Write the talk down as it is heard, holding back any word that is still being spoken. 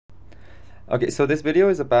Okay, so this video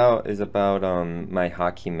is about my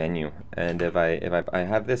hotkey menu, and if I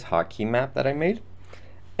have this hotkey map that I made,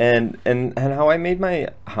 and how I made my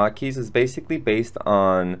hotkeys is basically based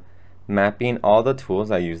on mapping all the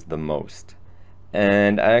tools I use the most.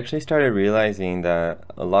 And I actually started realizing that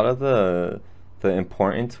a lot of the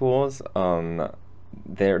important tools,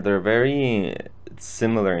 they're very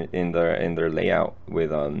similar in their layout with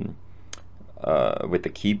the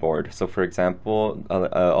keyboard. So for example,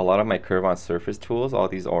 a lot of my curve on surface tools, all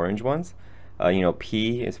these orange ones,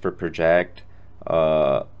 P is for project,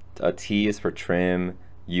 a T is for trim,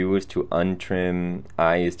 U is to untrim,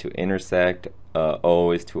 I is to intersect,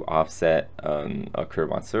 O is to offset a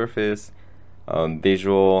curve on surface,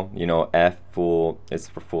 visual, F full is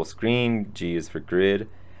for full screen, G is for grid.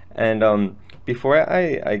 And before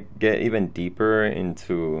I get even deeper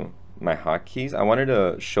into my hotkeys, I wanted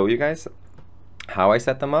to show you guys how I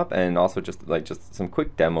set them up, and also just some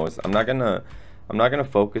quick demos. I'm not gonna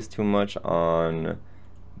focus too much on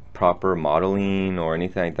proper modeling or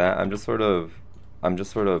anything like that. I'm just sort of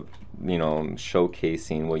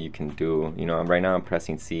showcasing what you can do. Right now I'm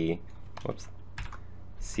pressing C, whoops,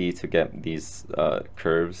 C to get these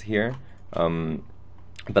curves here.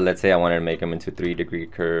 But let's say I wanted to make them into 3-degree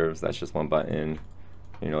curves. That's just one button.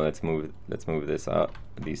 Let's move this up,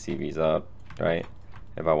 these CVs up, right?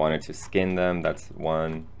 If I wanted to skin them, that's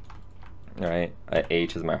one, right?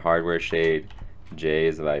 H is my hardware shade, J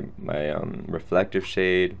is my reflective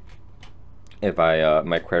shade. If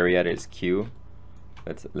my query edit is Q,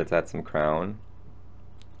 let's add some crown,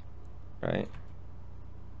 right?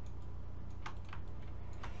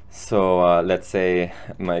 So let's say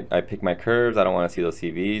I pick my curves. I don't want to see those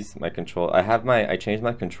CVs. I changed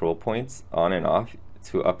my control points on and off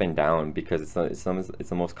to up and down because it's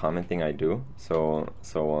the most common thing I do.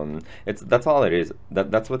 That's all it is.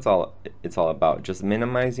 That's what's all it's all about. Just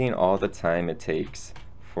minimizing all the time it takes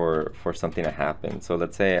for something to happen. So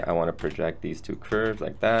let's say I want to project these two curves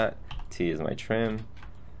like that. T is my trim.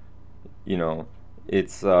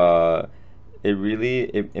 It's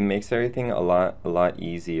it makes everything a lot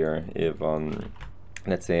easier if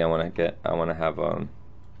let's say I want to have a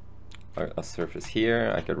surface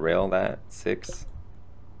here. I could rail that 6.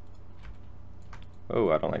 Oh,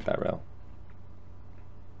 I don't like that rail.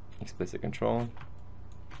 Explicit control.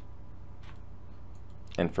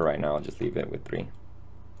 And for right now, I'll just leave it with 3.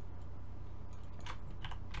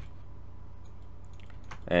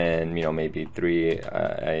 And maybe 3.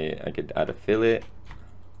 I could add a fillet.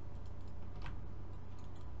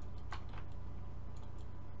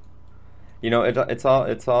 It's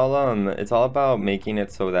all about making it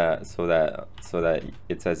so that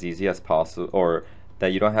it's as easy as possible, or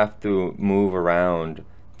that you don't have to move around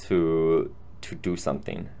to do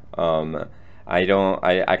something. I don't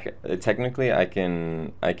I technically I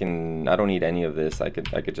don't need any of this. I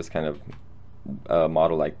could just kind of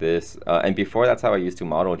model like this. And before, that's how I used to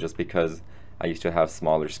model, just because I used to have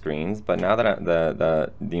smaller screens. But now that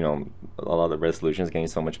a lot of the resolution is getting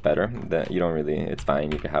so much better that you don't really, it's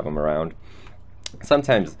fine. You can have them around.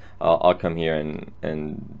 Sometimes I'll come here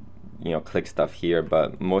and click stuff here,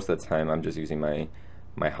 but most of the time I'm just using my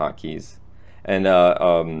hotkeys. And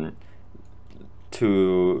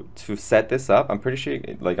to set this up, I'm pretty sure,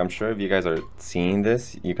 I'm sure if you guys are seeing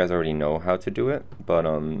this, you guys already know how to do it. But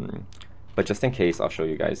just in case, I'll show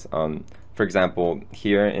you guys. For example,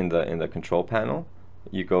 here in the control panel,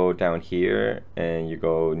 you go down here and you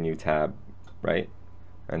go new tab, right?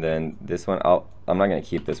 And then this one, I'm not gonna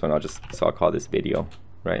keep this one. I'll call this video,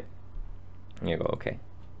 right? And you go okay.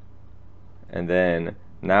 And then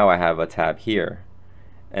now I have a tab here.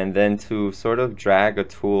 And then to sort of drag a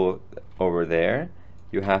tool over there,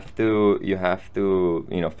 you have to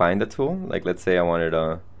find the tool. Like, let's say I wanted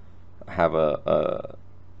to have a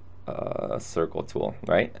circle tool,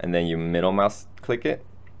 right? And then you middle mouse click it,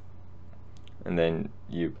 and then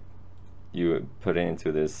you put it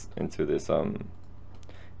into this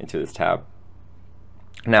tab.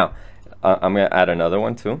 Now I'm gonna add another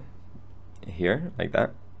one too here, like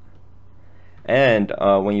that. And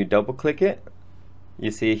when you double click it, you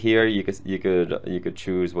see here you could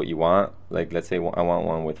choose what you want. Like, let's say I want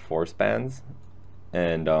one with 4 spans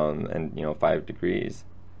and 5 degrees,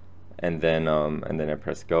 and then I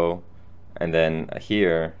press go, and then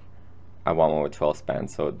here I want one with 12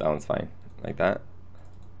 spans, so that one's fine, like that.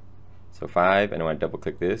 So 5, and when I double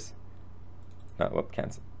click this,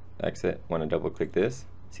 cancel, exit. When I double click this,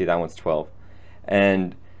 see, that one's 12.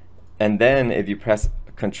 And then if you press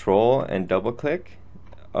Control and double click,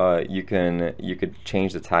 you could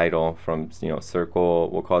change the title from circle,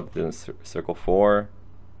 we'll call it the circle 4,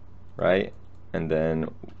 right? And then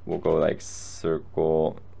we'll go like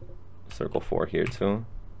circle circle 4 here too.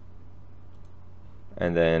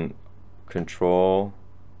 And then control,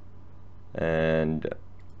 and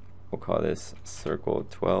we'll call this circle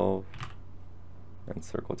 12, and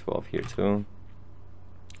circle 12 here too.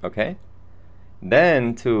 Okay.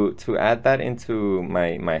 Then to add that into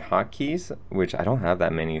my hotkeys, which I don't have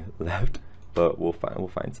that many left, but we'll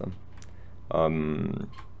find some.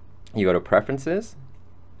 You go to Preferences,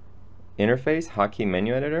 Interface, Hotkey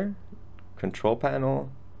Menu Editor, Control Panel,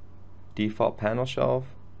 Default Panel Shelf,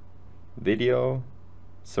 Video,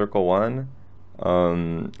 Circle 1.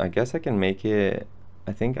 I guess I can make it.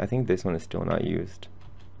 I think this one is still not used.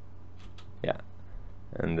 Yeah,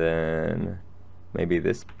 and then maybe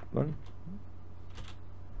this one.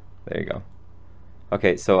 There you go.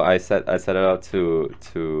 Okay, so I set it up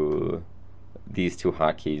to these two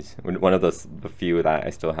hotkeys, one of the few that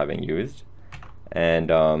I still haven't used, and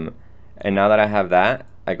now that I have that,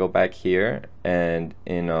 I go back here, and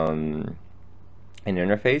in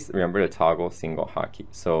interface, remember to toggle single hotkey.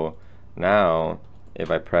 So now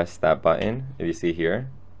if I press that button, if you see here,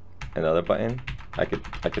 another button, I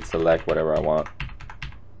could select whatever I want.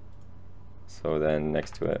 So then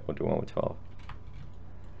next to it, we'll do one with 12.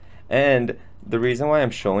 And the reason why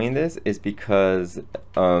I'm showing this is because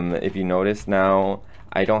if you notice now,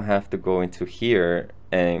 I don't have to go into here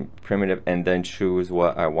and primitive and then choose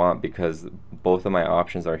what I want, because both of my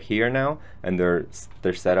options are here now, and they're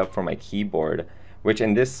set up for my keyboard, which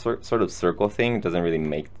in this sort of circle thing doesn't really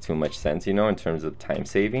make too much sense, you know, in terms of time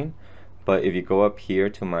saving. But if you go up here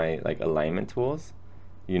to my like alignment tools,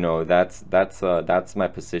 you know, that's my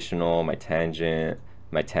positional, my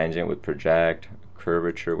tangent with project,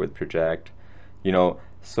 curvature with project, you know.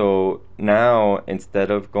 So now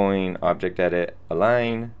instead of going object edit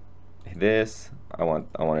align this, I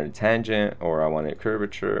wanted a tangent, or I wanted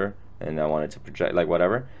curvature, and I wanted to project, like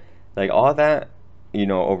whatever, like all that, you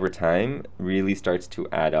know, over time really starts to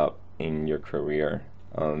add up in your career.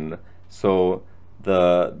 So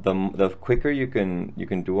the quicker you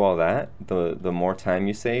can do all that, the more time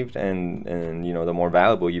you saved, and you know, the more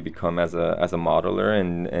valuable you become as a modeler,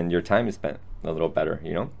 and your time is spent a little better,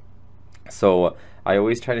 you know. So I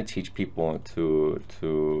always try to teach people to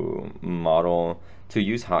model, to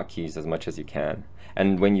use hotkeys as much as you can.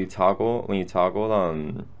 And when you toggle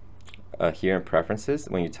here in preferences,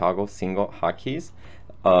 when you toggle single hotkeys,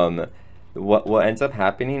 what ends up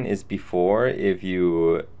happening is, before, if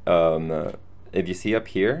you see up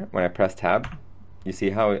here when I press tab, you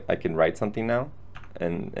see how I can write something now,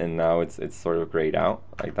 and now it's sort of grayed out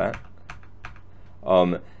like that.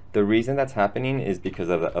 The reason that's happening is because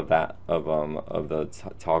of the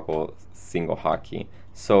toggle single hotkey.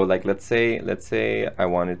 So like let's say I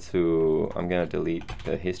wanted to, I'm gonna delete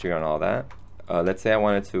the history on all that. Let's say I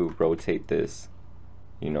wanted to rotate this,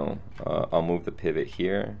 you know, I'll move the pivot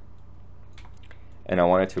here, and I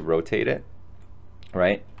wanted to rotate it,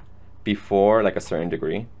 right? Before, like a certain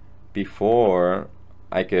degree, before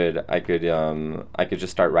I could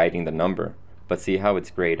just start writing the number, but see how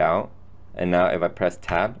it's grayed out. And now if I press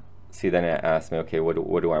tab, see, then it asks me, okay, what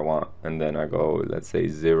do I want? And then I go, let's say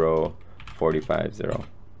 0, 45, 0.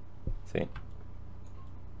 See?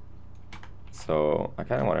 So I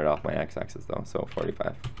kind of want it off my x-axis though, so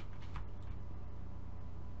 45.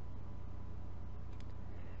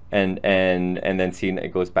 And then see,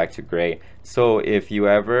 it goes back to gray. So if you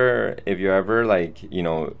ever like, you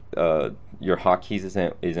know, your hotkeys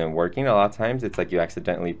isn't working, a lot of times it's like you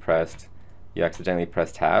accidentally pressed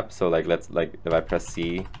tab. So like if I press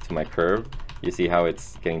C to my curve, you see how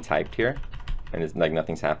it's getting typed here, and it's like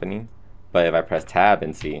nothing's happening. But if I press tab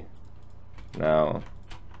and C, now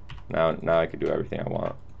I could do everything I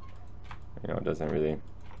want. You know, it doesn't really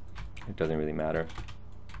matter.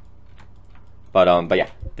 But yeah,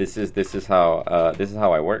 this is how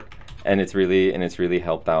I work, and it's really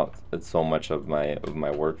helped out so much of my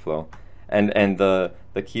workflow. And the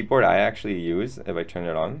keyboard I actually use, if I turn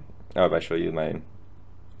it on, if I show you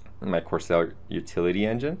my Corsair utility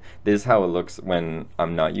engine, this is how it looks when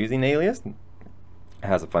I'm not using Alias. It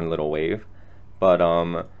has a fun little wave. But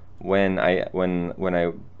when I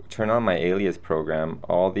turn on my Alias program,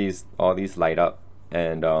 all these light up,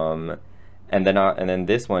 and then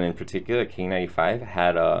this one in particular,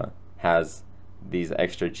 K95, has these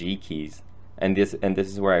extra G keys, and this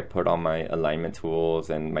is where I put all my alignment tools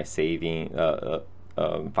and my saving,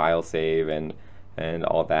 file save, and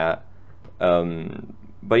all that.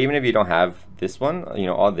 But even if you don't have this one, you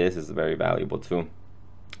know, all this is very valuable too.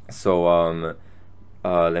 So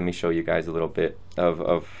let me show you guys a little bit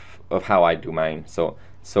of how I do mine. So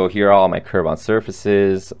here are all my curve on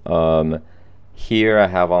surfaces. Here I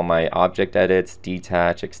have all my object edits,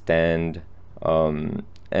 detach, extend,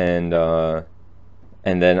 and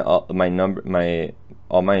then all my numbers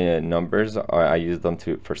are, I use them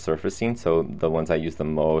for surfacing. So the ones I use the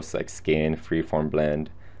most, like skin, freeform blend,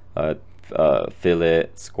 fillet,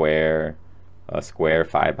 square, square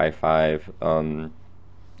 5x5,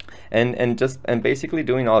 and basically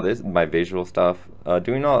doing all this, my visual stuff,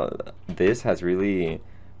 doing all this has really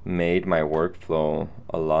made my workflow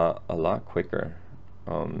a lot quicker.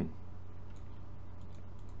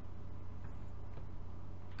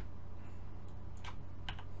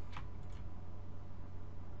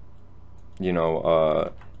 You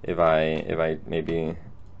know, if I maybe,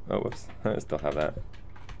 oh whoops, I still have that.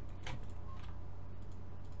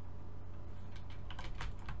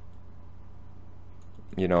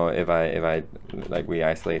 You know, if I like we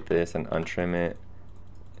isolate this and untrim it,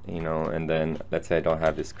 you know, and then let's say I don't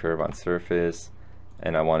have this curve on surface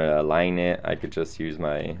and I want to align it, I could just use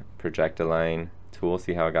my project align tool.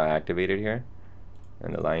 See how it got activated here?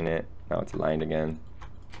 And align it. Now it's aligned again.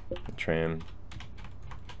 Trim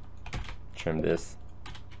this.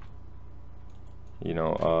 You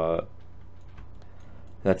know,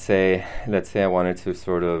 let's say I wanted to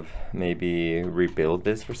sort of maybe rebuild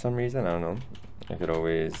this for some reason. I don't know. I could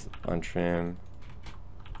always untrim,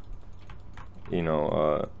 you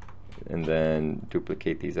know, and then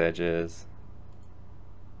duplicate these edges.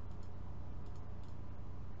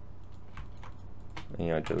 You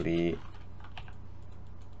know, delete.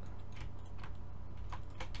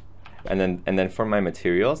 And then for my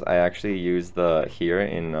materials, I actually use the here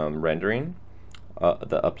in rendering,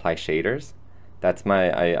 the apply shaders. That's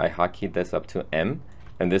I hotkeyed this up to M,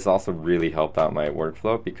 and this also really helped out my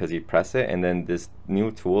workflow because you press it and then this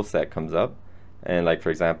new tool set comes up, and like for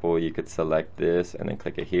example, you could select this and then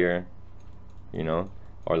click it here, you know,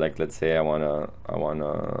 or like let's say I wanna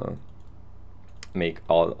make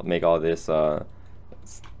all this all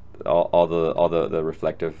the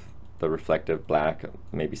reflective black,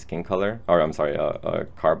 maybe skin color, or I'm sorry,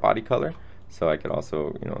 car body color. So I could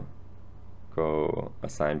also, you know, go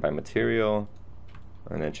assign by material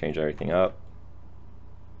and then change everything up.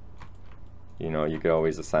 You know, you could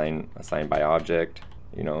always assign by object,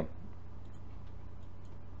 you know.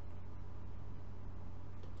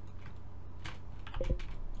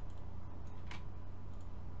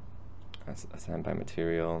 Assign by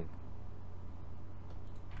material.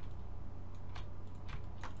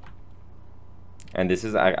 And this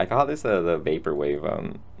is, I call this the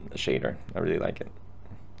vaporwave shader. I really like it.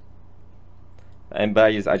 But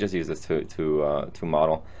I just use this to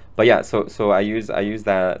model. But yeah, so I use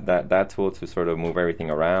that tool to sort of move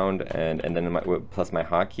everything around, and then plus my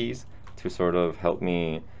hotkeys to sort of help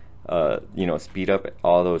me you know, speed up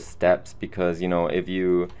all those steps, because you know, if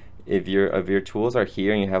your tools are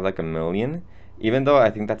here and you have like a million, even though I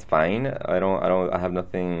think that's fine, I have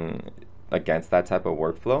nothing against that type of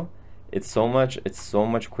workflow. It's so much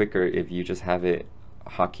quicker if you just have it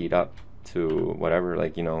hotkeyed up to whatever,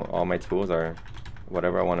 like, you know, all my tools are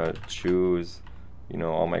whatever I want to choose, you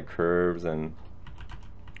know, all my curves and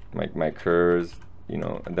my curves, you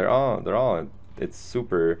know, they're all it's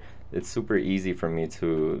super easy for me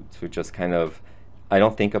to just kind of, I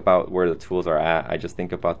don't think about where the tools are at, I just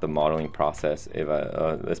think about the modeling process, if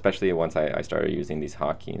especially once I started using these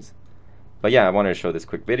hotkeys. But yeah, I wanted to show this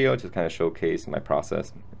quick video to kind of showcase my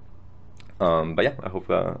process. But yeah, I hope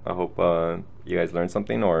you guys learned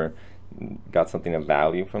something or got something of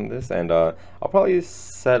value from this, and I'll probably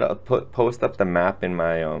post up the map in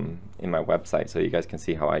my website so you guys can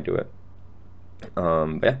see how I do it.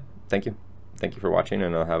 But yeah, thank you for watching,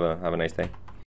 and have a nice day.